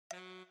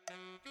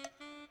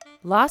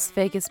Las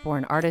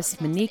Vegas-born artist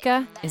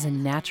Manika is a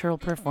natural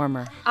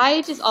performer.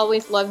 I just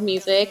always loved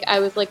music.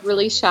 I was like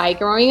really shy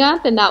growing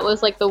up, and that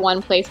was like the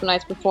one place when I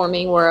was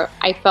performing where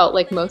I felt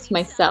like most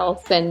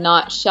myself and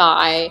not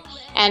shy.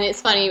 And it's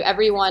funny,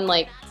 everyone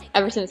like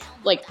ever since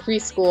like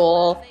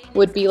preschool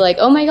would be like,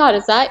 "Oh my God,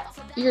 is that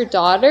your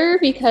daughter?"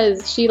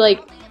 Because she like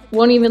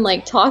won't even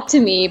like talk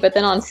to me, but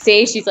then on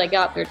stage she's like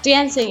out there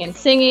dancing and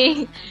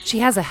singing. She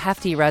has a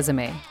hefty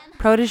resume.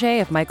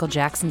 Protege of Michael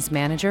Jackson's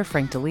manager,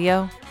 Frank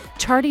DeLeo,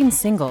 charting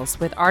singles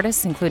with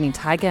artists including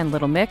Tyga and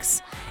Little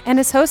Mix, and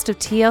is host of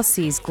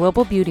TLC's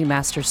Global Beauty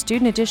Master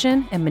Student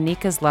Edition and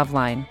Manika's Love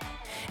Line.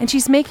 And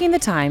she's making the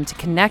time to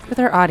connect with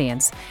her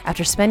audience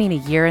after spending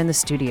a year in the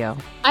studio.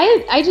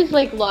 I just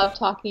like love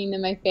talking to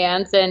my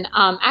fans, and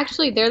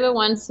actually they're the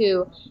ones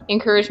who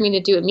encouraged me to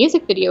do a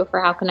music video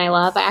for How Can I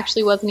Love. I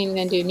actually wasn't even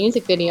going to do a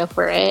music video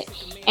for it,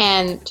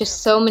 and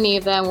just so many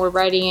of them were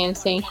writing in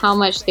saying how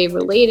much they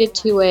related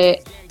to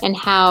it and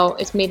how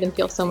it's made them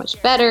feel so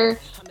much better,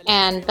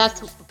 and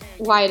that's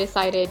why I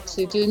decided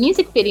to do a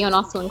music video and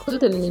also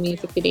include them in the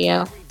music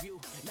video.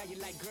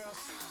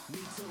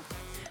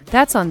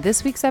 That's on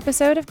this week's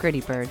episode of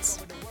Gritty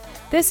Birds.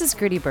 This is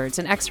Gritty Birds,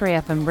 an X-Ray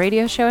FM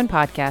radio show and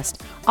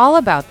podcast all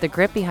about the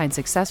grit behind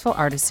successful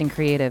artists and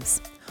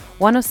creatives.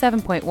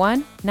 107.1,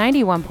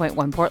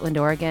 91.1 Portland,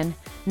 Oregon,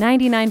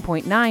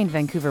 99.9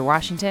 Vancouver,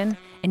 Washington,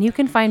 and you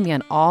can find me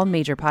on all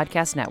major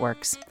podcast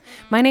networks.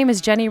 My name is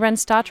Jenny Wren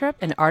Stotrup,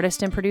 an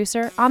artist and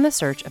producer on the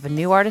search of a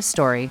new artist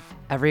story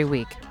every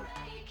week.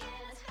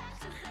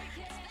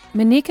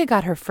 Manika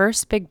got her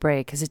first big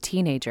break as a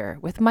teenager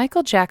with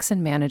Michael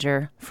Jackson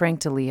manager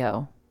Frank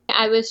DeLeo.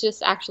 I was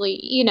just actually,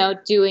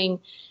 doing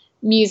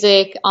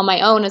music on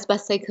my own as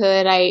best I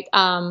could. I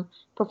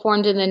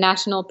performed in the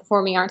National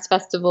Performing Arts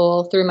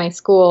Festival through my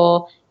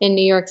school in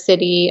New York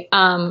City,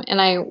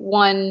 and I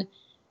won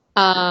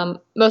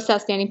Most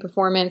Outstanding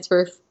Performance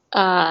for,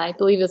 I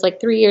believe it was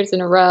like 3 years in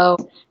a row.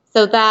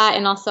 So that,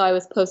 and also I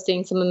was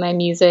posting some of my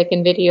music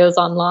and videos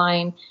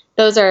online.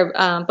 Those are,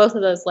 both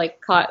of those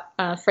like caught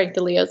Frank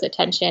DeLeo's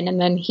attention.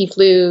 And then he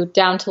flew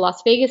down to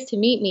Las Vegas to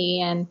meet me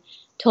and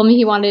told me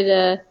he wanted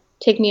to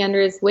take me under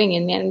his wing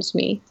and manage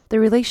me. The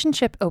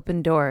relationship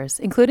opened doors,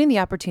 including the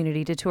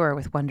opportunity to tour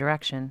with One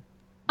Direction.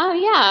 Oh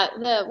yeah,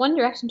 the One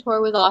Direction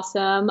tour was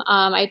awesome.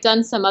 I'd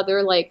done some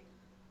other like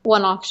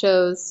one-off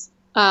shows.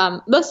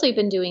 Mostly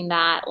been doing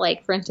that.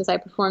 Like for instance, I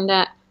performed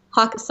at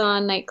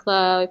Hakkasan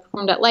nightclub, I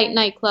performed at Light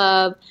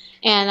nightclub,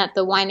 and at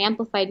the Wine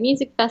Amplified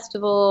Music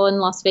Festival in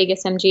Las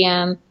Vegas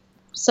MGM.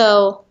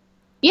 So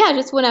yeah,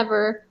 just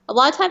whenever. A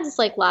lot of times it's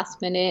like last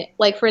minute.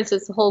 Like for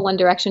instance, the whole One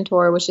Direction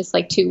tour was just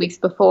like 2 weeks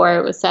before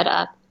it was set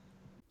up.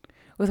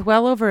 With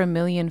well over 1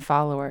 million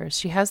followers,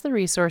 she has the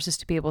resources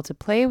to be able to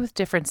play with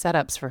different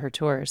setups for her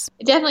tours.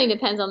 It definitely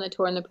depends on the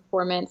tour and the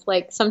performance.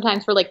 Like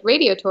sometimes for like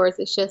radio tours,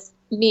 it's just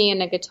me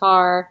and a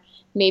guitar,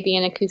 maybe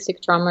an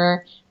acoustic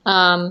drummer.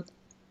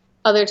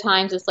 Other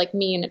times it's like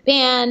me and a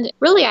band.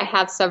 Really, I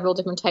have several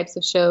different types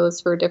of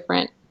shows for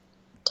different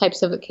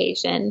types of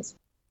occasions.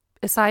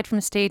 Aside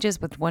from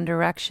stages with One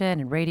Direction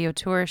and radio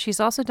tours, she's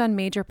also done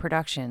major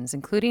productions,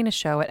 including a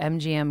show at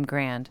MGM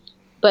Grand.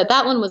 But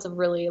that one was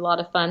really a lot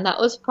of fun.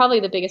 That was probably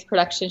the biggest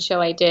production show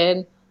I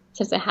did,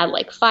 since it had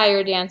like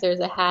fire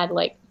dancers, it had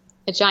like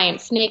a giant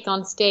snake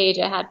on stage,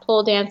 it had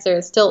pole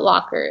dancers, stilt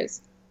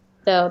walkers.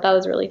 So that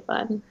was really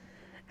fun.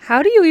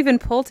 How do you even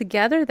pull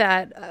together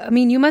that? I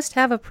mean, you must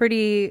have a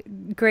pretty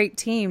great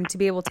team to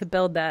be able to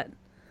build that.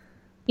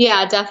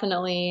 Yeah,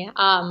 definitely.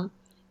 That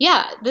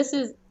was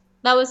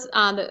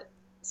the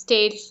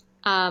stage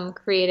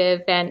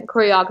creative and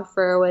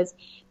choreographer was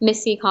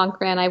Missy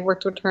Conkran. I've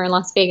worked with her in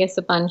Las Vegas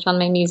a bunch on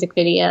my music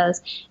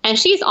videos, and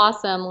she's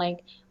awesome.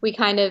 Like we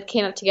kind of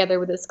came up together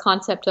with this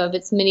concept of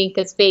it's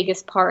Manika's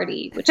Vegas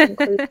Party, which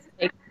includes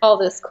like all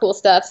this cool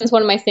stuff. Since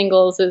one of my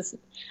singles is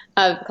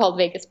called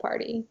Vegas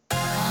Party.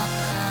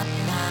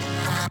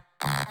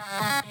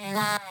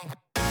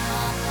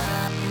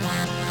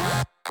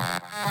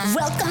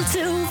 Welcome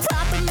to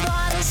poppin'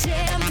 bottle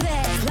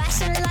champagne,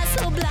 flashing lights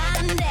so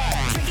blinded.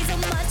 Drinking so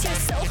much you're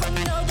so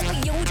hungover,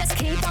 you just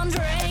keep on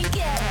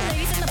drinking.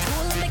 Ladies in the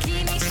pool in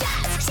bikini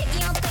shots,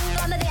 shaking your thing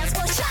on the dance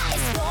floor shots.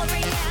 4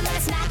 a.m. and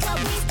it's not club,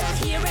 we still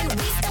here and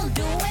we still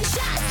doing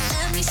shots.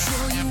 Let me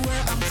show you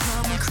where I'm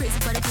from, a crazy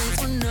party place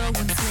where no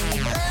one's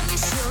late. Let me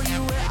show you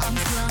where I'm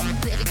from,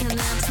 baby can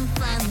have some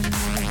fun with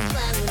me,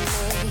 fun with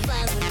me,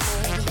 fun with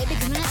me. Baby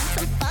can have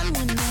some fun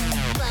with me,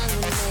 fun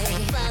with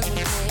me, fun with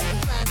me.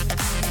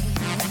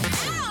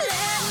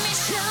 Let me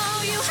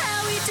show you how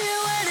we do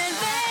it in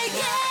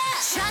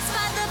Vegas. Shots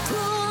by the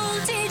pool,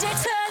 DJ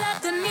turn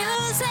up the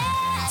music.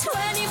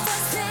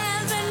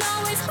 24/7,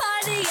 always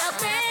party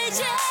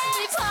outrageous.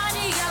 We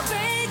party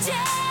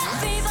outrageous.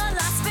 Viva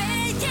Las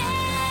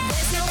Vegas.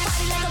 There's no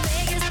party like a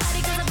Vegas party,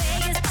 'cause a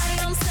Vegas party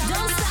don't stop.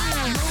 Don't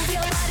stop. Move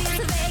your body,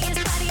 it's a Vegas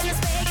party, and this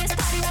Vegas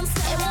party won't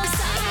stop. It won't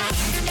stop.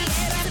 Hands in the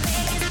air, it's a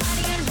Vegas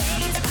party, and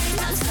Vegas party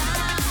don't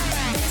stop.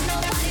 There's no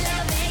party like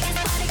a Vegas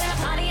party, gotta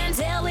party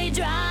until we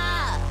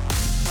drop.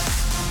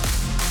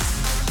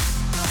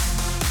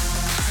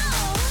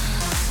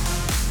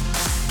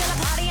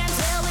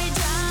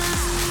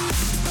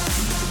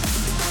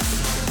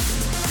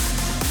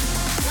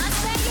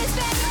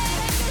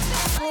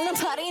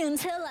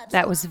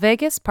 That was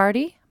Vegas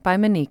Party by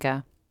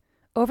Manika.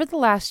 Over the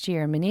last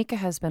year, Manika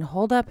has been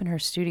holed up in her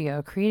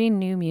studio creating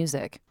new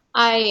music.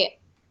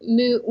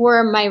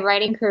 Where my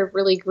writing curve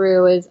really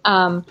grew is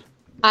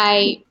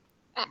I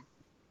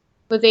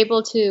was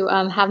able to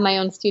have my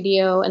own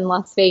studio in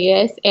Las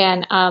Vegas,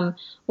 and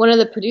one of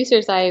the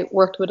producers I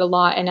worked with a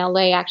lot in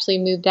LA actually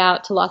moved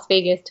out to Las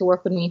Vegas to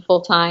work with me full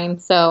time.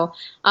 So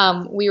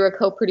we were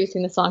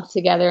co-producing the songs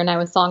together, and I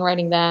was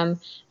songwriting them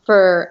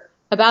for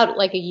about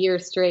like a year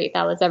straight.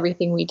 That was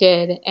everything we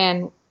did,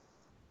 and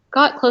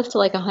got close to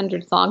like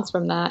 100 songs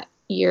from that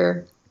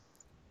year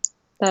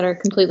that are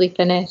completely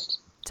finished.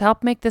 To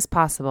help make this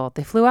possible,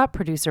 they flew out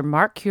producer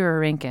Mark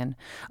Kurarinkin,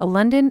 a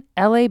London,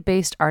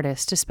 LA-based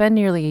artist, to spend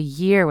nearly a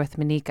year with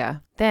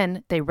Manika.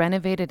 Then they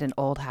renovated an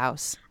old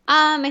house.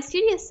 My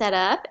studio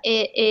setup,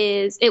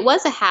 it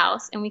was a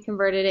house, and we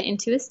converted it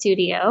into a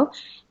studio.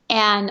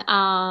 And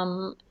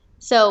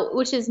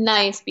which is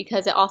nice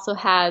because it also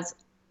has,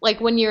 like,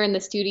 when you're in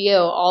the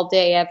studio all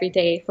day, every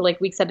day for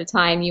like weeks at a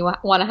time, you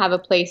want to have a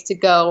place to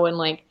go and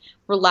like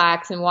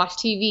relax and watch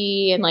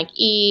TV and like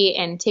eat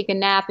and take a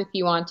nap if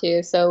you want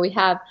to. So we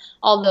have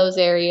all those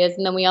areas.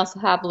 And then we also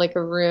have like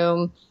a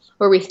room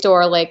where we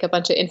store like a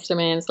bunch of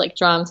instruments like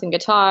drums and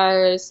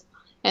guitars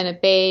and a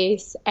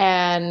bass.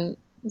 And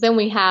then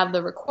we have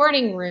the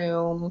recording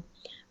room,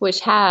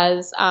 which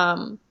has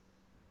the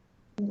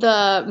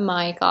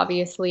mic,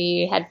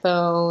 obviously,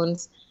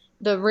 headphones.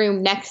 The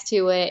room next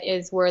to it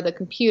is where the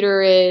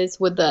computer is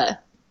with the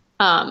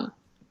all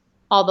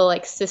the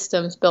like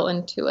systems built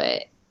into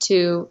it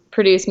to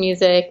produce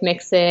music,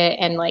 mix it,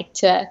 and like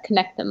to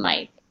connect the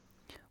mic.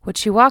 What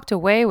she walked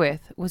away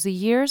with was a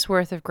year's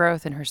worth of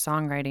growth in her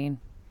songwriting.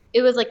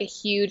 It was like a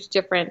huge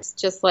difference,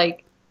 just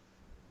like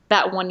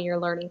that 1 year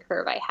learning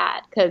curve I had,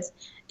 because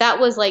that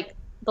was like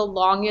the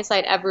longest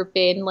I'd ever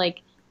been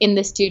like in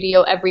the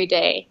studio every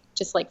day,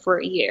 just like for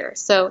a year.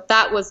 So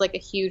that was like a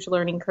huge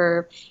learning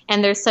curve.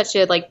 And there's such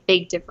a like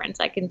big difference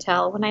I can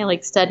tell when I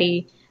like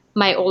study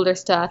my older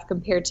stuff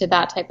compared to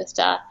that type of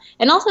stuff.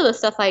 And also the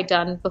stuff I'd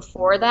done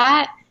before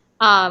that,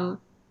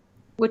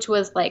 which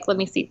was like, let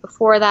me see,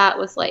 before that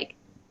was like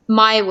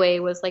My Way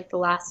was like the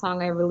last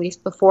song I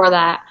released before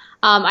that.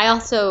 I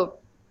also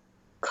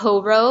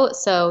co-wrote,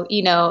 so,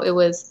 you know, it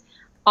was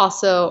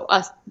also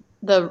us,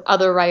 the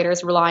other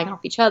writers relying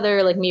off each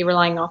other, like me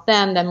relying off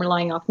them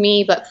relying off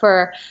me. But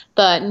for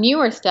the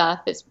newer stuff,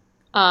 it's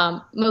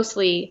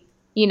mostly,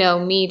 you know,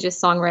 me just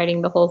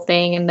songwriting the whole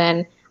thing and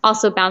then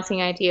also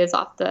bouncing ideas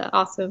off the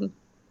awesome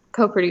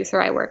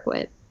co-producer I work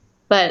with.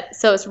 But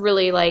so it's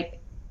really like,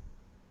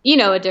 you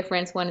know, a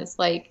difference when it's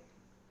like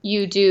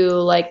you do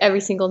like every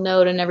single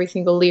note and every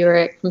single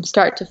lyric from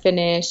start to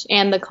finish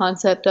and the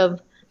concept of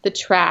the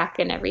track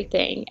and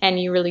everything. And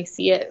you really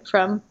see it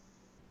from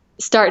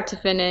start to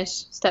finish,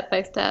 step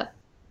by step.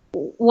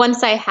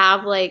 Once I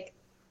have like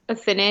a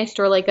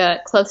finished or like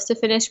a close to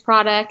finished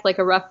product, like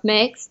a rough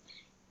mix,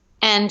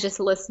 and just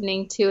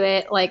listening to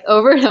it like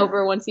over and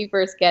over once you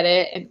first get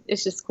it, and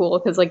it's just cool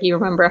because like you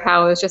remember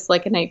how it was just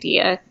like an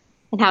idea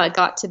and how it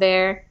got to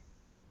there.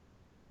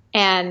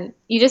 And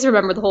you just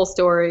remember the whole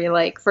story.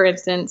 Like, for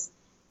instance,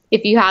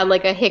 if you had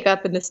like a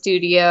hiccup in the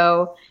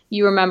studio,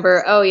 you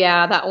remember, oh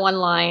yeah, that one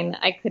line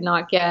I could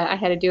not get. I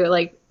had to do it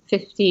like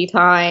 50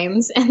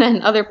 times. And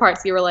then other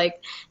parts you were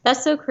like,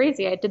 that's so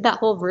crazy. I did that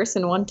whole verse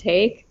in one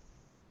take.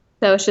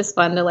 So it's just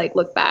fun to like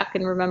look back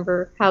and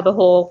remember how the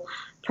whole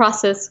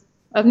process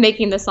of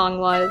making the song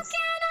was.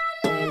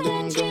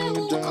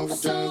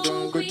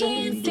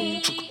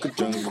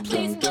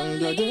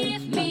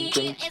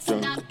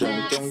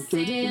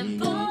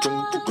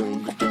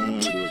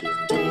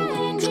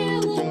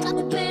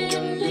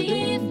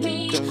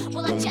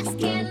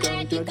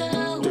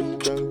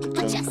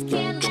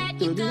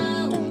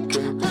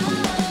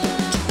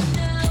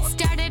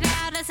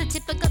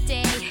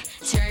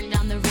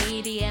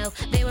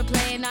 They were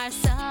playing our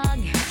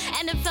song,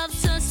 and it felt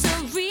so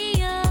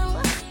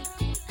surreal.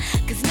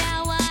 'Cause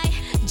now I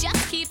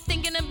just keep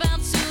thinking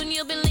about soon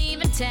you'll be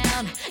leaving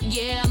town.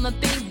 Yeah, I'm a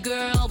big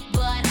girl,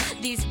 but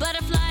these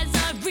butterflies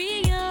are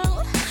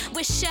real.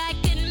 Wish I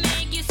could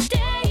make you stay.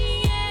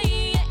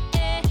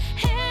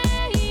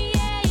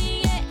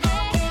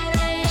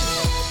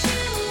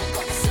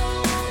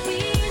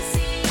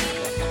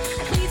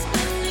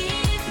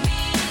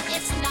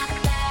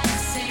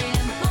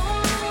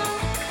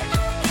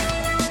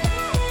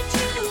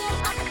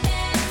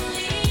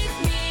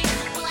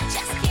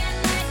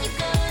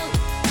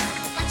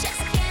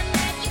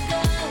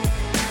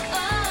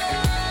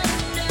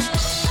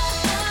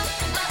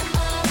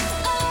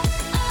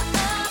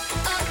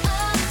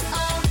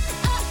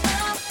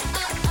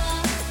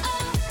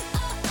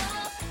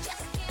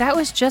 That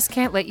was Just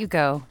Can't Let You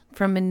Go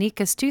from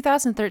Manika's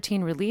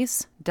 2013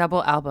 release,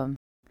 Double Album.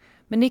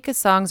 Manika's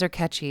songs are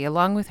catchy,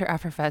 along with her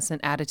effervescent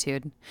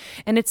attitude,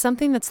 and it's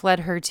something that's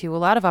led her to a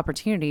lot of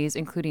opportunities,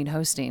 including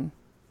hosting.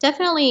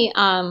 Definitely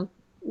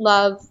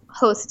love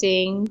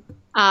hosting,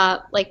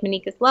 like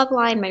Manika's Love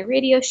Line, my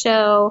radio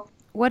show.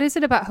 What is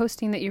it about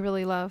hosting that you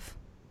really love?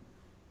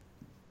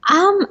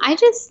 I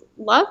just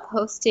love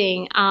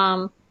hosting.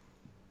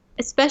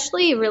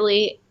 especially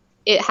really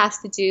it has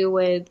to do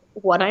with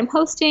what I'm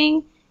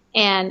hosting.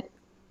 And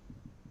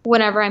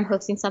whenever I'm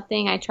hosting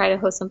something, I try to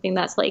host something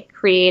that's like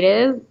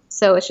creative.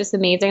 So it's just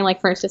amazing. Like,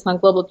 for instance, on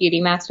Global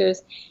Beauty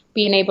Masters,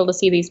 being able to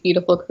see these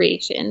beautiful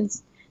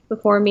creations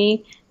before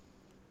me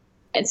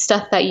and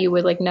stuff that you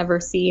would like never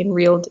see in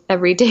real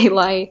everyday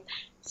life.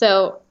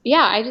 So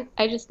yeah,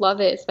 I just love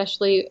it,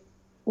 especially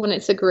when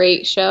it's a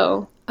great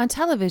show. On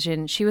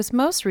television, she was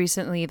most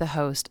recently the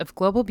host of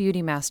Global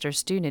Beauty Masters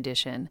Student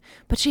Edition,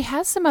 but she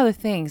has some other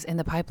things in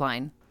the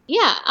pipeline.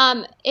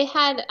 Yeah, it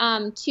had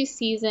 2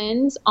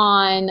 seasons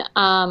on.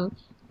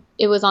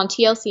 It was on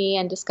TLC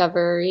and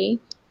Discovery,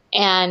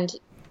 and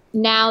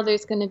now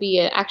there's going to be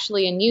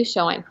actually a new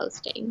show I'm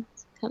hosting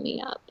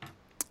coming up.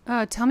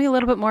 Tell me a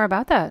little bit more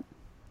about that.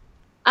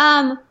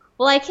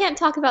 Well, I can't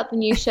talk about the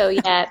new show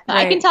yet, but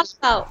I can talk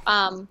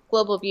about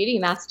Global Beauty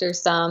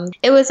Masters some.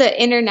 It was an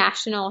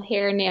international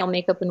hair, nail,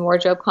 makeup, and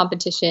wardrobe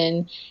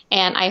competition,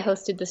 and I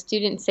hosted the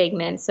student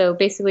segment. So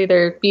basically,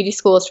 they're beauty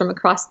schools from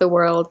across the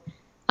world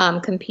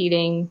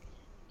competing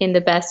in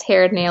the best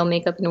hair, nail,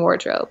 makeup, and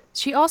wardrobe.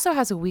 She also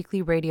has a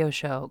weekly radio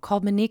show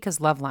called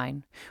Manika's Love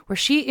Line, where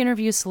she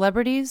interviews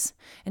celebrities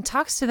and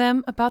talks to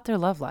them about their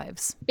love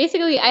lives.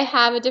 Basically, I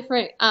have a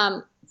different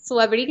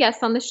celebrity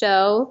guest on the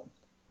show.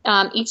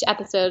 Each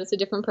episode is a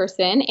different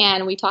person,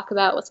 and we talk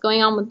about what's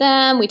going on with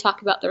them. We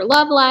talk about their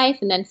love life,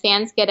 and then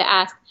fans get to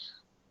ask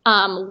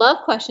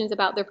love questions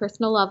about their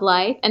personal love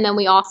life. And then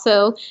we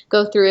also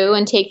go through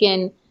and take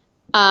in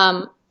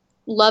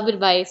love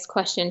advice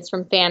questions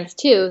from fans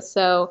too.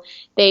 So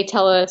they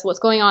tell us what's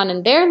going on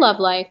in their love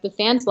life, the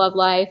fans' love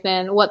life,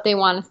 and what they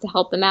want us to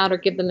help them out or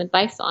give them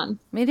advice on.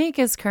 Manika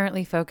is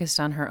currently focused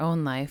on her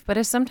own life, but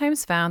has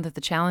sometimes found that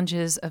the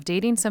challenges of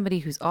dating somebody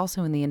who's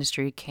also in the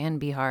industry can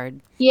be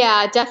hard.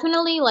 Yeah,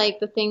 definitely. Like,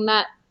 the thing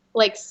that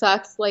like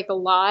sucks like a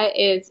lot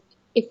is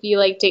if you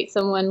like date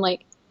someone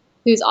like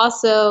who's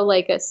also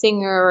like a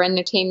singer or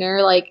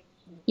entertainer, like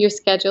your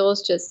schedule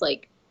is just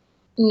like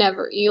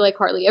you like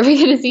hardly ever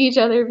get to see each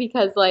other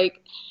because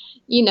like,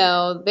 you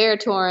know, they're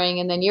touring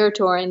and then you're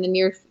touring, then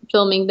you're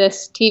filming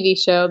this TV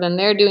show, then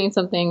they're doing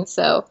something.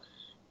 So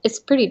it's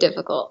pretty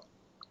difficult.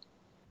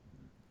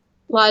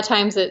 A lot of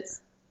times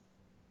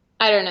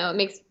I don't know,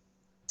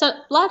 a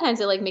lot of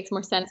times it like makes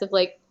more sense if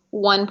like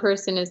one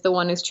person is the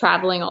one who's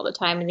traveling all the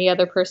time and the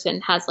other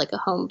person has like a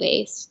home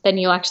base. Then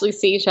you actually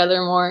see each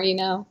other more, you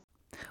know.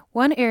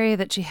 One area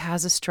that she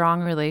has a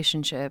strong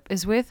relationship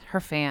is with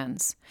her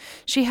fans.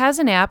 She has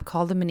an app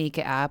called the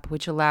Manika app,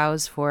 which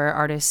allows for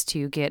artists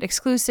to get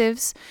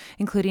exclusives,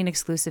 including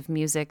exclusive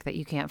music that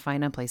you can't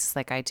find on places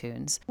like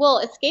iTunes.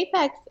 Well,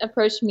 EscapeX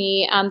approached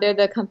me. They're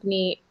the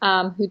company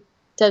who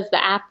does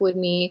the app with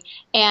me,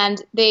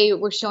 and they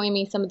were showing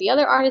me some of the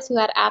other artists who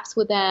had apps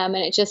with them,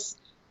 and it just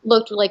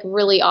looked like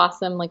really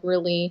awesome, like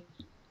really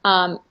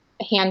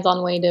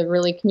hands-on way to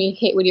really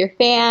communicate with your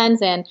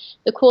fans. And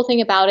the cool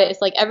thing about it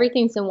is like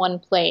everything's in one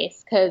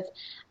place, because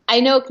I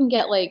know it can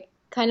get like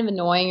kind of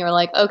annoying or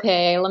like,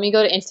 okay, let me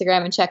go to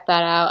Instagram and check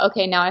that out.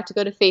 Okay, now I have to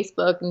go to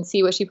Facebook and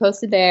see what she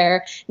posted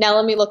there. Now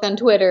let me look on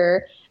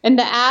Twitter. In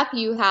the app,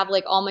 you have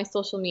like all my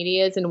social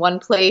medias in one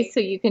place, so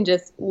you can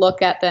just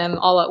look at them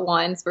all at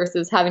once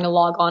versus having to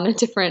log on to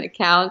different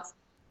accounts.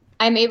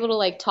 I'm able to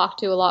like talk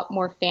to a lot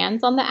more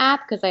fans on the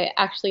app because I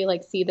actually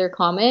like see their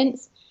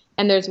comments.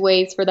 And there's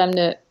ways for them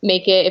to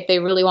make it, if they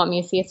really want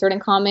me to see a certain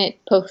comment,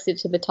 post it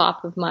to the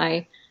top of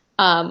my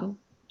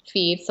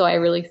feed.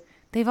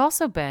 They've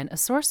also been a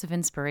source of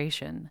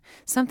inspiration,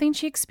 something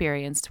she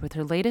experienced with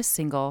her latest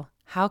single,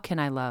 How Can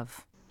I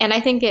Love? And I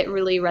think it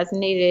really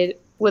resonated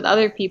with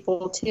other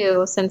people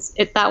too, since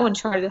that one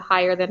charted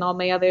higher than all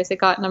my others. It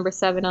got number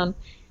 7 on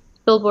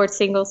Billboard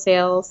single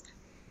sales.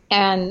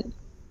 And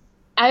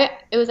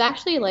it was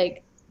actually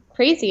like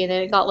crazy. And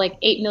then it got like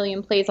 8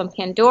 million plays on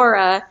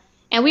Pandora.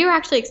 And we were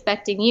actually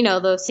expecting, you know,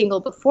 the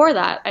single before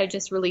that I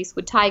just released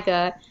with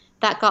Tyga,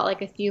 that got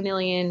like a few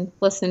million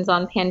listens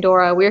on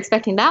Pandora. We were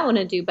expecting that one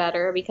to do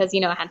better because, you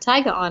know, it had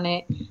Tyga on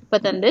it.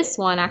 But then this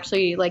one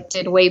actually like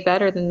did way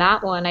better than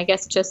that one, I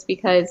guess just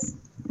because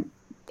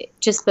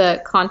just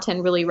the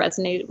content really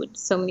resonated with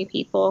so many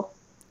people.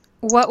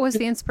 What was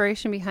the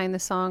inspiration behind the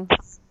song?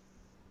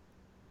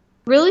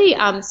 Really,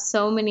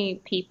 so many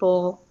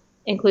people,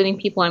 including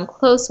people I'm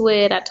close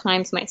with, at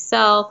times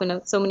myself,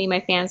 and so many of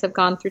my fans have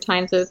gone through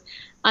times of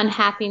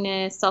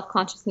unhappiness,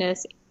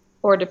 self-consciousness,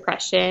 or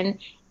depression.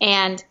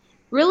 And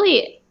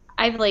really,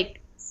 I've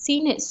like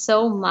seen it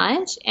so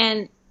much.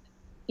 And,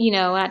 you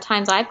know, at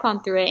times I've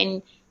gone through it,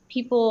 and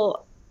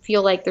people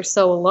feel like they're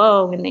so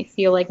alone, and they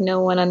feel like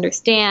no one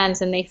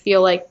understands, and they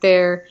feel like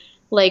they're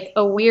like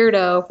a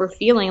weirdo for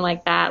feeling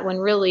like that, when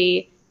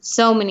really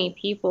so many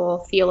people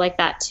feel like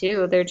that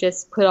too. They're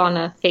just put on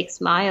a fake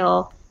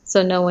smile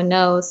so no one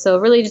knows. So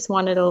really just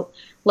wanted to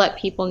let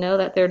people know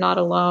that they're not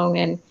alone,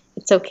 and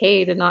it's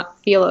okay to not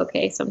feel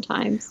okay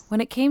sometimes. When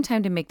it came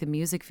time to make the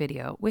music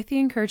video, with the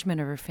encouragement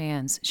of her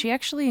fans, she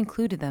actually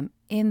included them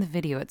in the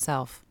video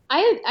itself.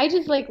 I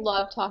just like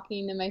love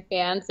talking to my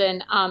fans,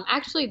 and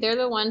actually they're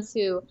the ones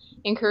who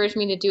encouraged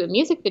me to do a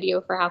music video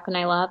for How Can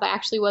I Love. I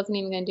actually wasn't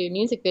even going to do a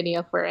music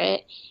video for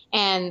it,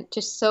 and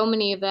just so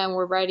many of them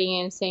were writing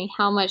in saying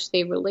how much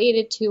they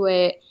related to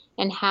it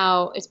and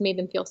how it's made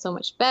them feel so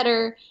much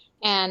better,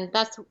 and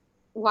that's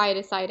why I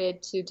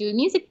decided to do a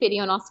music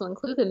video and also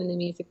include them in the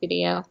music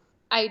video.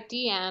 I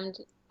DM'd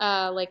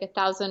like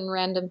 1,000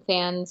 random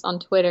fans on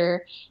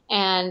Twitter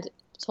and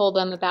told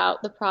them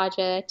about the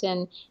project,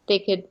 and they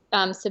could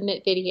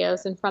submit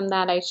videos. And from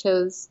that, I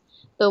chose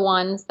the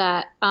ones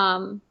that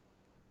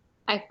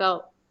I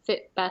felt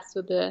fit best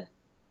with the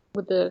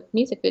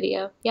music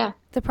video. Yeah.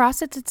 The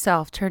process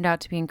itself turned out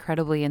to be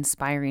incredibly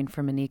inspiring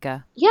for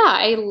Manika. Yeah,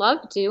 I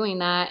loved doing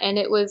that. And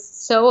it was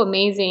so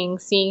amazing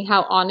seeing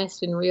how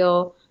honest and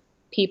real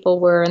people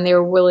were, and they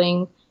were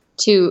willing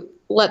to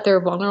let their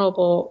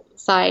vulnerable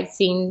side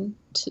seen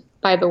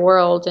by the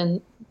world.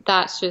 And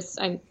that's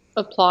just, I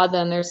applaud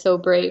them. They're so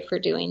brave for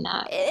doing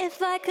that.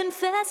 If I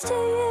confess to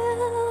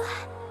you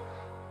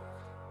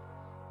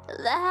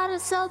that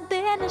it's all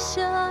been a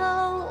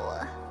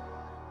show,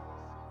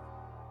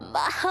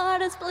 my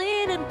heart is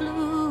bleeding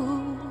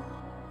blue.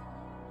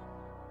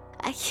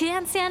 I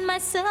can't stand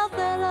myself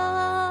at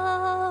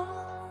all.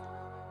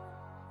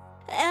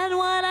 And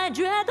what I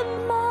dread the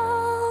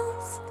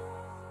most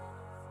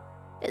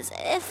is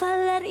if I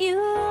let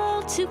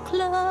you too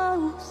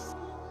close,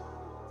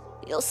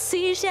 you'll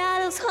see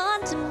shadows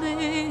haunting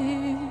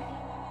me,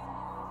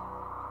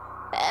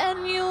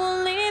 and you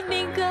will leave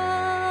me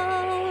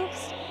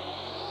ghost.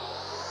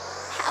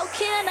 How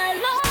can I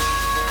love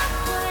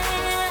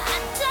when I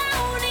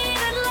don't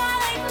even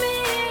like me?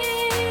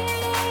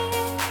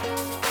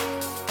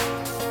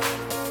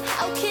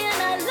 How can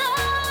I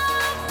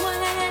love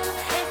when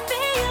it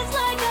feels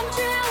like I'm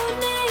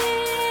drowning?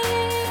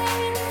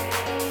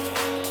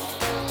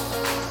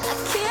 I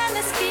can't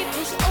escape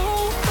this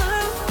overwhelming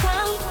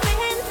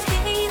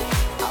pain.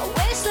 I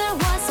wish there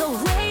was a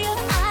way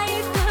I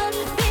could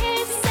be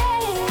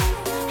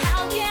saved.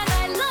 How can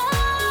I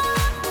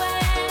love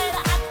when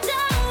I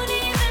don't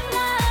even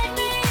like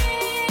me?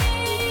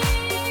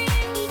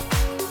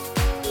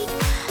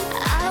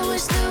 I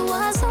wish there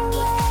was a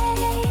way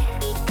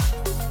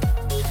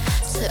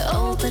to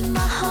open my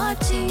heart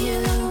to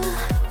you.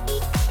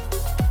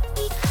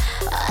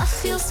 I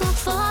feel so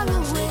far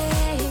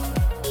away,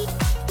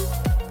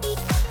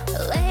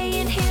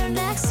 laying here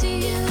next to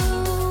you.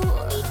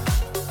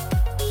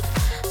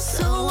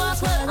 So I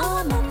put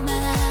on my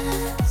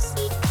mask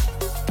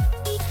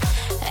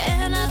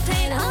and I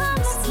paint on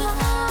a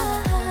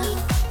smile.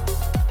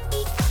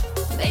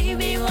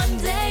 Maybe one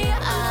day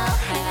I'll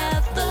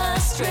have the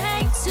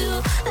strength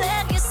to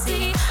let you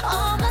see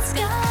all my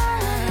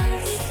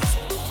scars.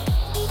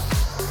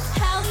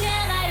 How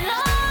can I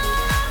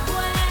love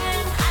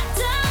when I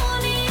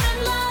don't even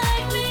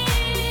like me?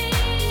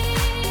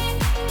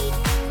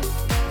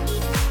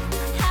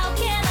 How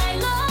can I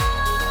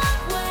love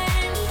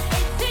when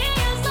it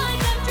feels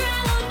like I'm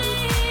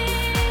drowning?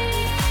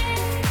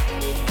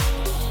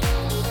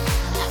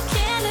 I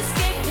can't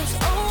escape this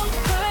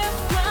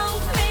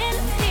overwhelming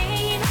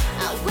pain.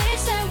 I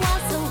wish there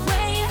was a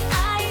way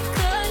I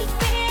could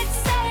be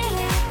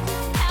saved.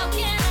 How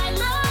can I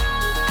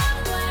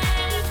love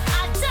when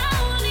I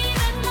don't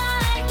even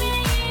like me?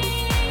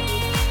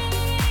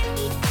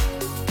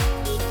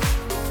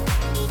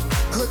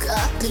 Look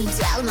up and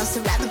down, I'm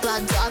surrounded by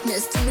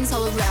darkness. Demons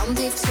all around,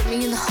 they've turned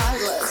me into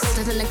heartless.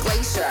 Colder than a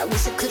glacier, I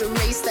wish I could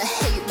erase the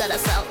hate that I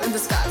felt and the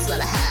scars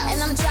that I have.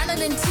 And I'm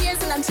drowning in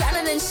tears and I'm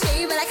drowning in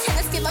shame, and I can't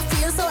escape my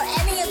fears or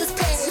any of this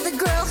pain. To the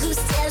girl who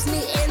stares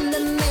me in the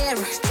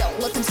mirror, don't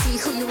let them see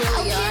who you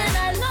really are. How can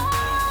I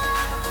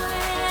love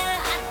when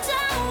I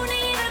don't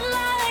even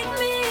like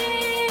me?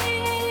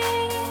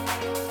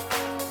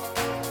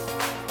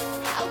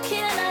 How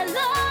can I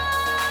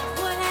love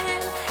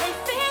when it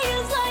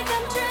feels like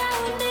I'm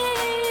drowning?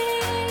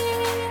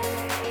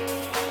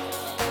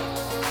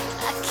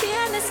 I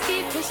can't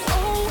escape this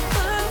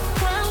overwhelming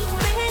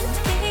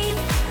pain.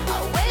 I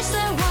wish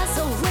there was a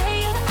way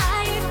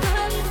I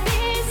could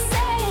be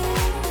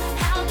saved.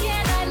 How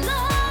can I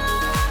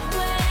love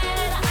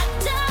when I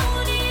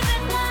don't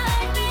even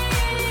like me?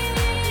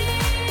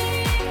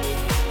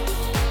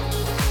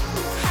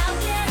 How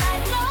can I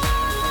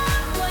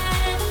love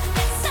when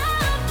it's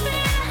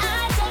something I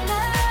don't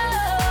know?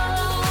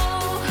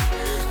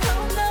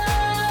 Oh no.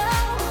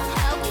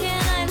 How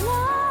can I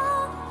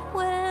love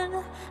when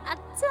I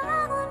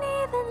don't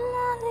even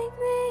like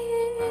me?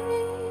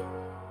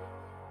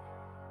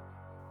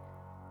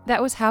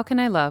 That was How Can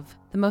I Love,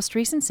 the most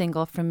recent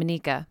single from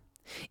Manika.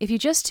 If you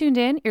just tuned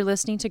in, you're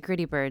listening to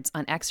Gritty Birds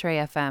on X-Ray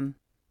FM.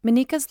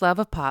 Manika's love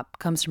of pop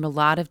comes from a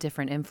lot of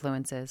different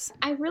influences.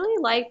 I really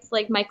liked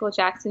like Michael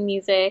Jackson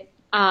music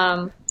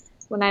when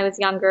I was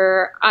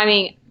younger. I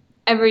mean,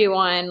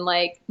 everyone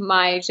like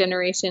my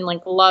generation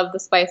like loved the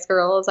Spice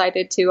Girls. I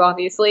did too,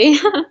 obviously.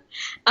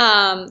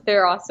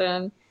 They're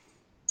awesome.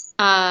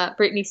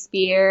 Britney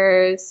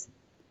Spears,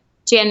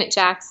 Janet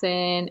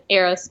Jackson,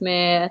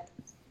 Aerosmith,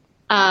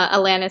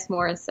 Alanis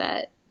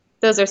Morissette.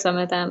 Those are some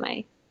of them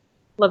I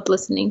loved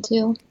listening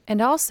to.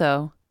 And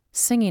also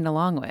singing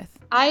along with.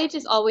 I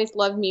just always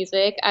loved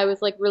music. I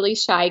was like really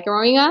shy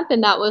growing up,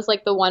 and that was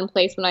like the one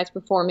place when I was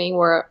performing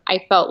where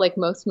I felt like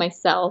most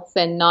myself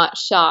and not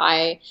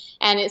shy.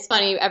 And it's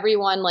funny,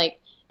 everyone like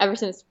ever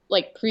since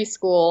like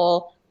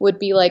preschool would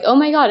be like, "Oh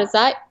my God, is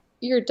that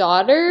your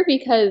daughter?"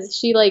 Because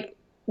she like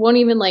won't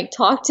even like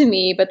talk to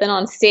me, but then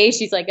on stage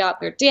she's like out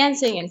there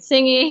dancing and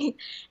singing.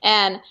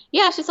 And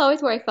yeah, it's just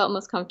always where I felt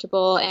most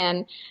comfortable,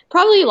 and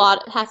probably a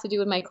lot has to do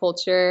with my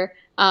culture.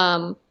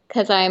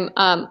 Because I'm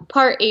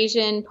part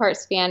Asian, part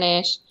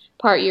Spanish,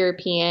 part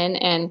European,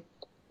 and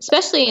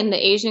especially in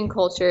the Asian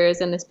cultures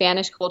and the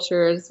Spanish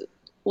cultures,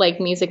 like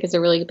music is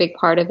a really big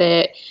part of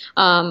it.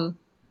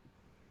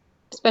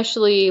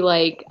 Especially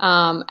like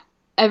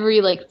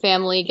every like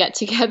family get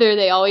together,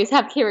 they always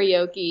have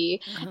karaoke,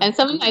 and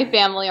some of my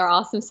family are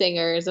awesome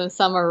singers and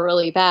some are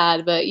really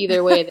bad, but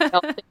either way they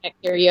all sing at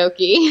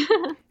karaoke.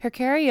 Her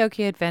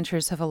karaoke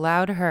adventures have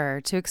allowed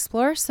her to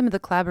explore some of the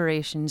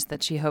collaborations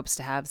that she hopes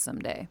to have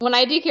someday. When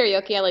I do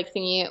karaoke, I like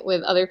singing it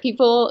with other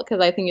people because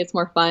I think it's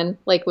more fun,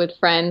 like with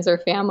friends or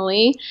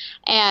family.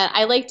 And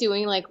I like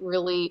doing like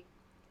really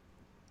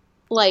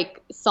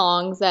like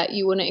songs that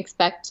you wouldn't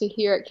expect to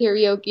hear at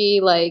karaoke.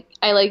 Like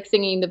I like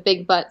singing the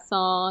Big Butt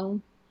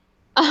song.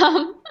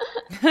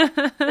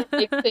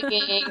 Like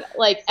singing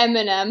like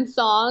Eminem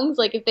songs.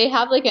 Like if they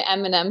have like an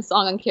Eminem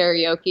song on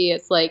karaoke,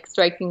 it's like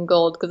striking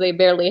gold because they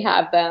barely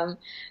have them.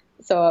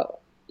 So,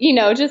 you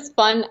know, just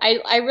fun.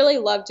 I really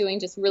love doing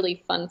just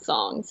really fun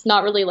songs,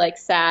 not really like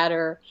sad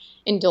or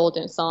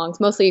indulgent songs,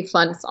 mostly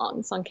fun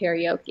songs on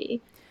karaoke.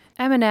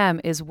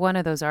 Eminem is one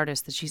of those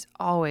artists that she's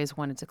always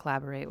wanted to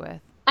collaborate with.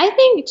 I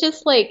think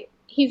just like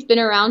he's been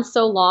around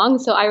so long,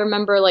 so I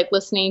remember like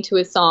listening to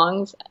his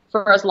songs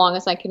for as long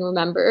as I can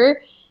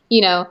remember.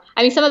 You know,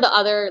 I mean, some of the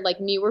other like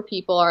newer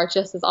people are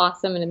just as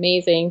awesome and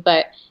amazing,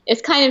 but it's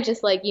kind of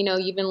just like, you know,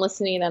 you've been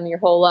listening to them your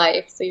whole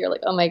life, so you're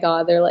like, oh my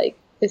God, they're like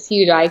this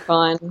huge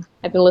icon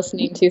I've been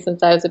listening to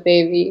since I was a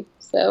baby.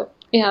 So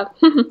yeah.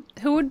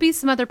 Who would be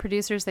some other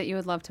producers that you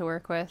would love to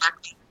work with?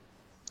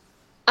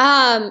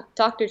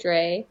 Dr.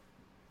 Dre.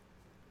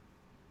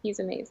 He's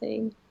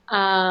amazing.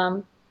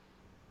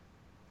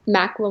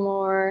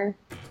 Macklemore.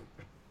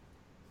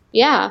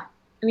 Yeah,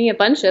 I mean a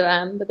bunch of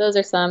them, but those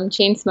are some.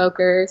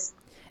 Chainsmokers.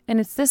 And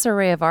it's this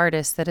array of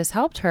artists that has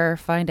helped her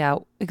find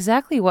out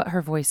exactly what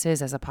her voice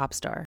is as a pop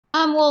star.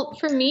 Well,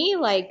 for me,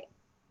 like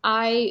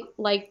I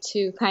like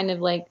to kind of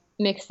like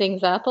mix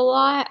things up a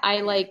lot.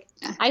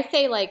 I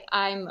say like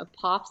I'm a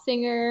pop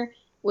singer,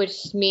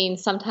 which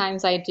means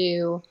sometimes I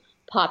do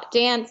pop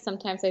dance,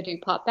 sometimes I do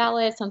pop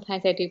ballad,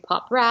 sometimes I do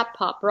pop rap,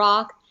 pop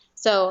rock.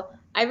 So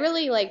I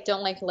really like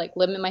don't like to like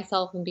limit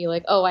myself and be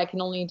like, oh, I can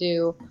only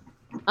do,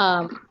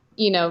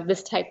 you know,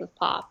 this type of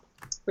pop.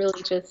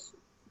 Really just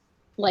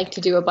like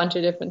to do a bunch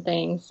of different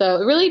things. So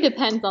it really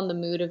depends on the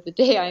mood of the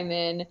day I'm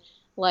in.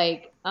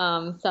 Like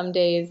some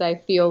days I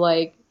feel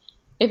like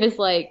if it's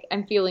like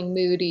I'm feeling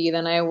moody,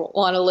 then I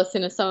want to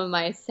listen to some of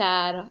my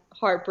sad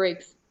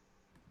heartbreaks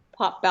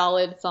pop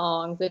ballad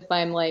songs. If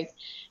I'm like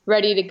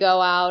ready to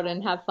go out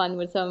and have fun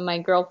with some of my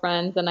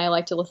girlfriends, then I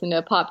like to listen to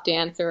a pop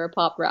dance or a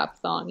pop rap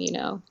song, you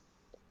know.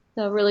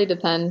 So it really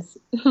depends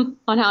on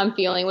how I'm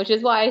feeling, which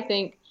is why I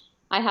think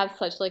I have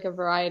such like a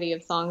variety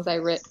of songs I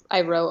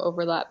wrote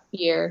over that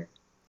year.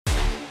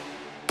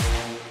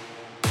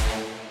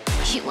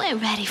 You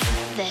ain't ready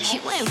for this. You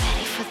ain't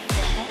ready for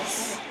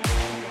this.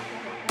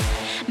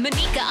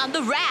 Manika on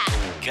the rap.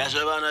 Catch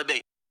up on a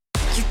beat.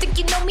 You think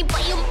you know me,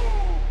 but you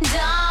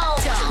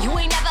don't. You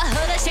ain't never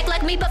heard a shake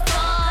like me before.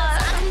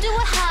 I can do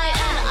it high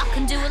and I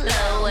can do it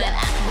low, and I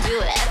can do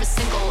it every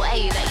single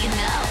way that you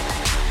know.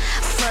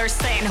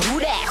 First saying who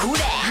that,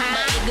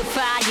 huh?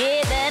 Goodbye,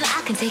 yeah, then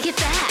I can take it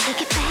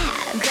back.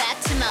 Back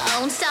to my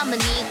own style,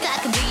 Manika. I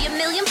can do a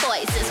million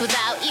voices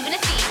without even a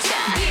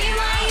feature.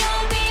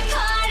 BYOB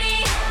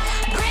party,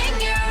 bring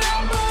your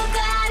own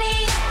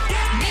Bugatti.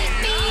 Meet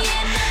me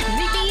in the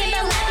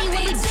lobby when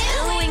we're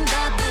doing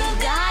the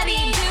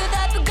Bugatti. Do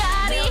the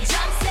Bugatti. Lil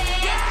Johnson,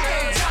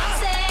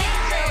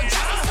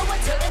 so I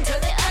turn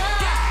it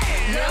up.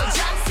 Lil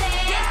Johnson,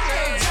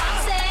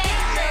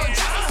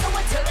 so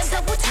I turn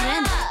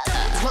it up.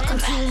 Welcome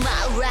to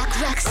my rock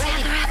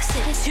city.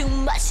 Too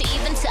much to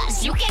even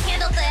touch. You can't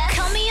handle this.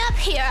 Call me up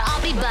here,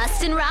 I'll be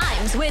busting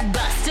rhymes with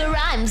Busta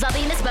Rhymes. I'll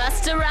be Miss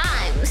Busta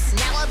Rhymes.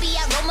 Now I'll be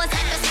aroma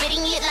type of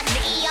spitting it like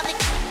Nicki on the.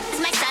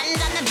 My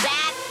son's on the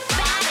back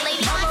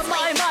lady.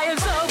 My, I'm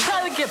so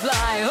proud to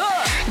fly.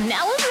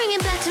 Now we'll bring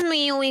it back to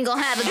me and we gon'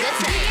 have a good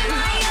time.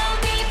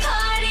 BYOB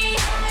party,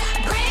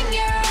 bring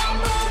your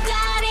own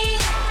Bugatti.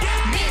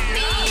 Meet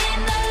me in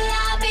the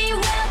lobby,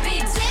 we'll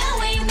be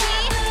doing the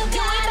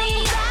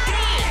Bugatti.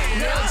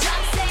 Lil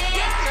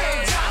Johnson,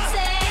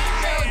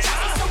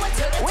 so I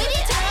turn it. We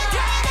be turning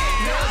it.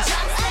 Lil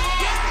Johnson,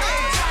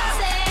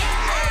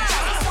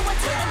 so I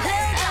turn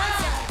it.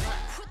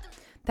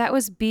 That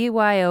was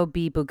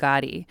BYOB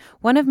Bugatti,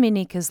 one of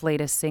Manika's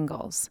latest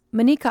singles.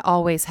 Manika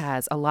always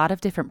has a lot of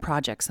different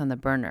projects on the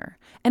burner,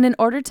 and in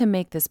order to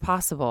make this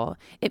possible,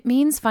 it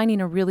means finding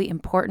a really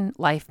important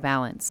life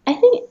balance. I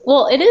think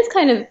Well, it is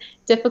kind of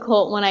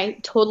difficult when I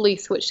totally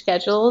switch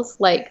schedules.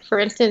 Like, for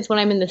instance, when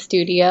I'm in the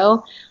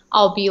studio,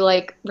 I'll be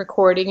like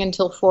recording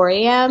until 4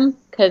 a.m.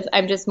 because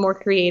I'm just more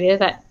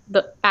creative at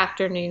the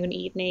afternoon,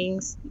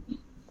 evenings.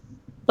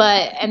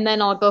 And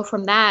then I'll go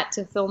from that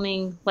to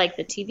filming like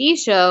the TV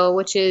show,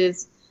 which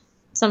is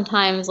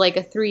sometimes like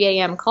a 3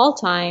 a.m. call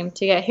time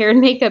to get hair and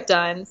makeup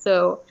done.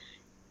 So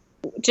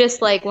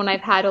just like when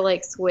I've had to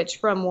like switch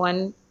from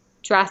one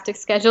drastic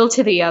schedule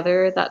to the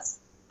other, that's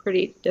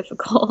pretty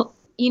difficult.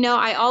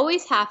 I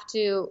always have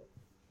to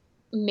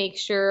make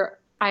sure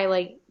I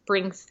like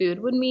bring food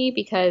with me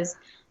because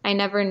I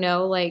never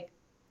know like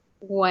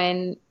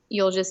when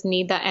you'll just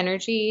need that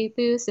energy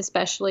boost,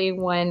 especially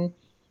when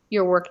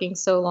you're working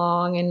so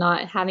long and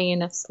not having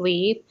enough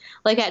sleep.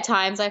 Like at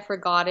times I've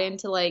forgotten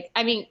to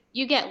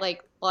you get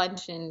like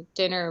lunch and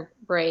dinner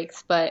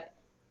breaks, but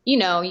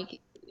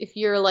if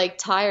you're like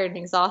tired and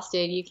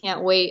exhausted, you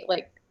can't wait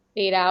like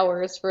 8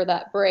 hours for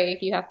that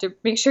break. You have to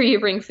make sure you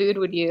bring food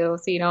with you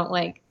so you don't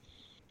like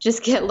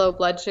just get low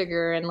blood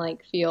sugar and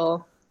like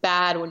feel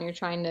bad when you're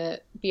trying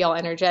to be all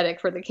energetic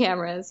for the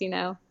cameras.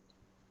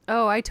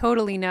 Oh, I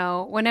totally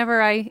know.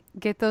 Whenever I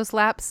get those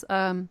laps,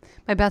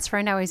 my best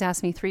friend always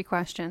asks me 3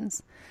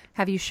 questions.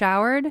 Have you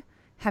showered?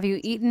 Have you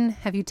eaten?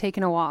 Have you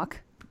taken a walk?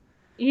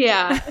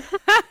 Yeah.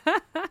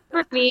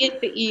 For me,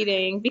 it's the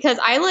eating because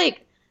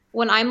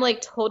when I'm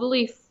like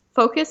totally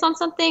focused on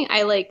something,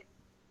 I like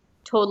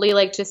totally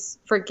like just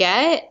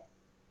forget,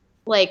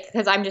 like,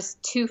 because I'm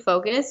just too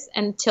focused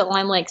until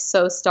I'm like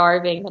so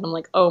starving that I'm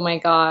like, oh my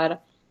God,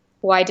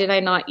 why did I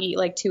not eat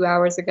like 2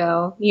 hours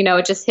ago?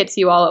 It just hits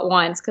you all at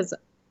once because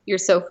you're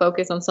so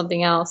focused on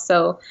something else.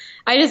 So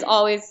I just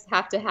always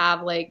have to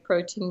have like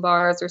protein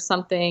bars or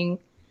something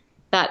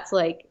that's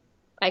like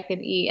I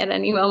can eat at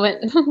any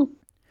moment.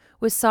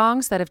 With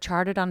songs that have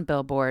charted on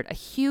Billboard, a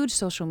huge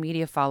social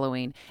media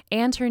following,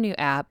 and her new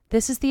app,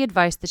 this is the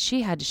advice that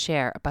she had to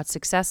share about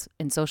success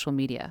in social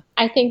media.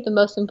 I think the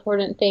most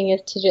important thing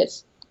is to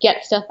just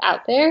get stuff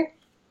out there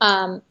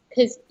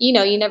because,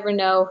 you never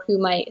know who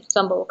might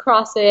stumble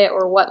across it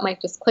or what might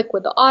just click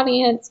with the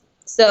audience.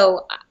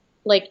 So,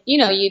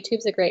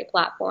 YouTube's a great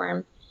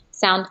platform,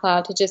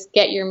 SoundCloud, to just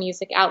get your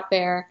music out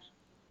there.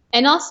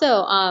 And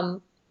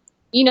also,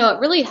 it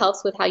really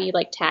helps with how you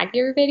like tag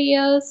your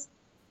videos.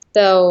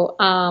 So,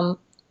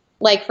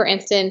 for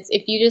instance,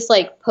 if you just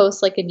like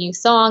post like a new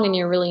song and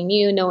you're really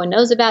new, no one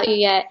knows about you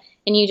yet,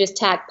 and you just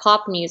tag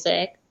pop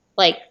music,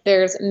 like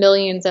there's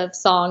millions of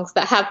songs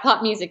that have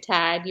pop music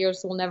tagged,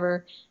 yours will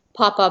never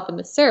pop up in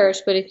the search.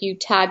 But if you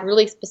tag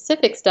really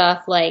specific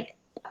stuff, like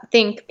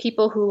think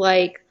people who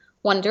like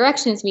One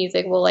Direction's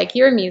music will like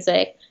your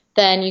music,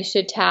 then you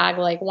should tag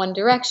like One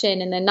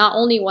Direction, and then not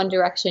only One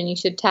Direction, you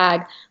should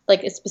tag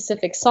like a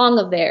specific song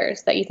of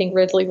theirs that you think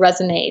really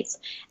resonates.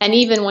 And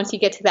even once you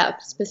get to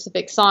that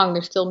specific song,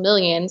 there's still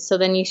millions, so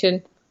then you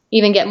should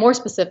even get more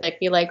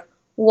specific, be like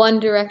One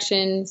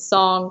Direction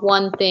song,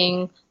 one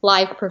thing,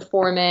 live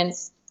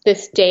performance,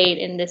 this date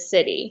in this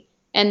city.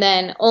 And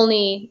then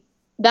only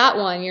that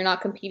one, you're not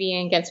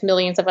competing against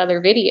millions of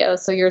other videos,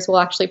 so yours will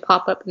actually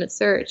pop up in the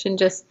search, and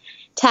just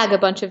tag a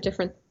bunch of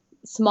different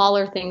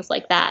smaller things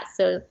like that.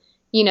 So,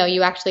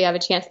 you actually have a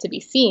chance to be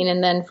seen.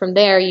 And then from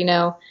there,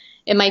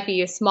 it might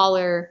be a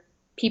smaller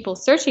people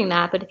searching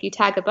that, but if you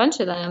tag a bunch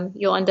of them,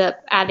 you'll end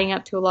up adding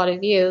up to a lot of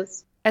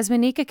views. As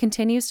Manika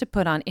continues to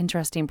put on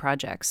interesting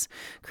projects,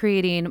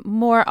 creating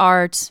more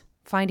art,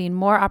 finding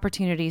more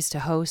opportunities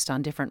to host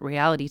on different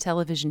reality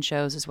television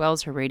shows as well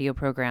as her radio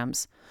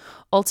programs,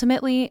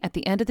 ultimately, at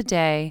the end of the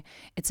day,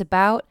 it's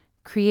about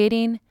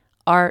creating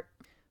art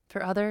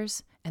for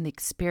others and the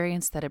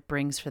experience that it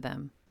brings for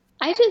them.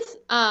 I just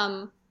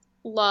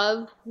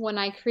love when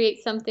I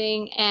create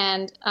something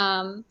and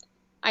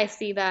I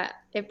see that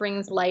it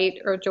brings light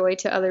or joy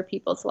to other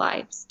people's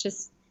lives.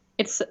 Just,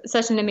 it's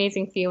such an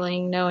amazing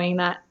feeling knowing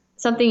that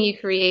something you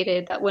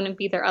created that wouldn't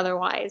be there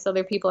otherwise,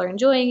 other people are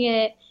enjoying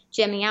it,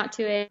 jamming out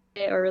to it,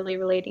 or really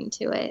relating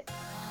to it.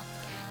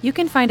 You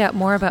can find out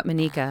more about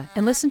Manika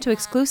and listen to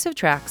exclusive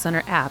tracks on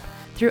her app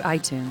through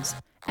iTunes.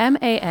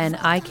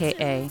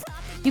 Manika.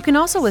 You can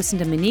also listen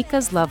to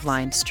Manika's Love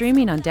Line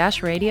streaming on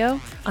Dash Radio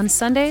on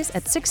Sundays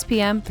at 6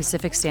 p.m.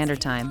 Pacific Standard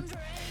Time.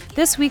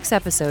 This week's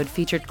episode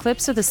featured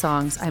clips of the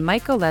songs I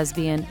Might Go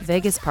Lesbian,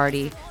 Vegas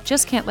Party,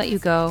 Just Can't Let You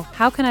Go,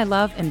 How Can I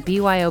Love, and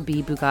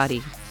BYOB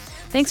Bugatti.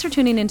 Thanks for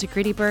tuning in to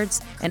Gritty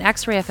Birds, an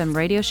X-Ray FM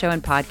radio show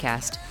and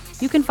podcast.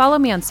 You can follow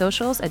me on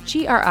socials at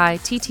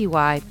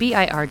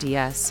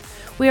GRITTYBIRDS.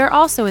 We are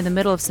also in the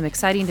middle of some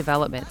exciting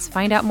developments.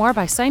 Find out more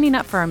by signing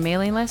up for our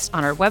mailing list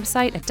on our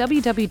website at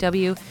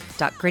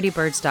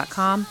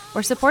www.grittybirds.com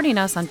or supporting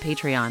us on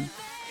Patreon.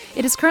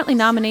 It is currently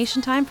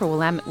nomination time for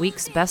Willamette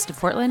Week's Best of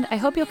Portland. I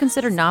hope you'll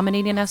consider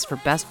nominating us for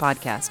Best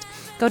Podcast.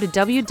 Go to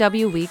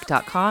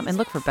www.week.com and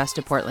look for Best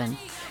of Portland.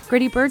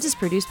 Gritty Birds is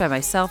produced by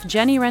myself,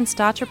 Jenny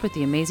Wren-Stotrup, with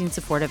the amazing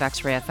support of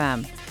X-Ray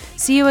FM.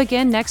 See you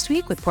again next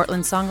week with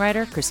Portland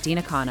songwriter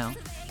Christina Cano.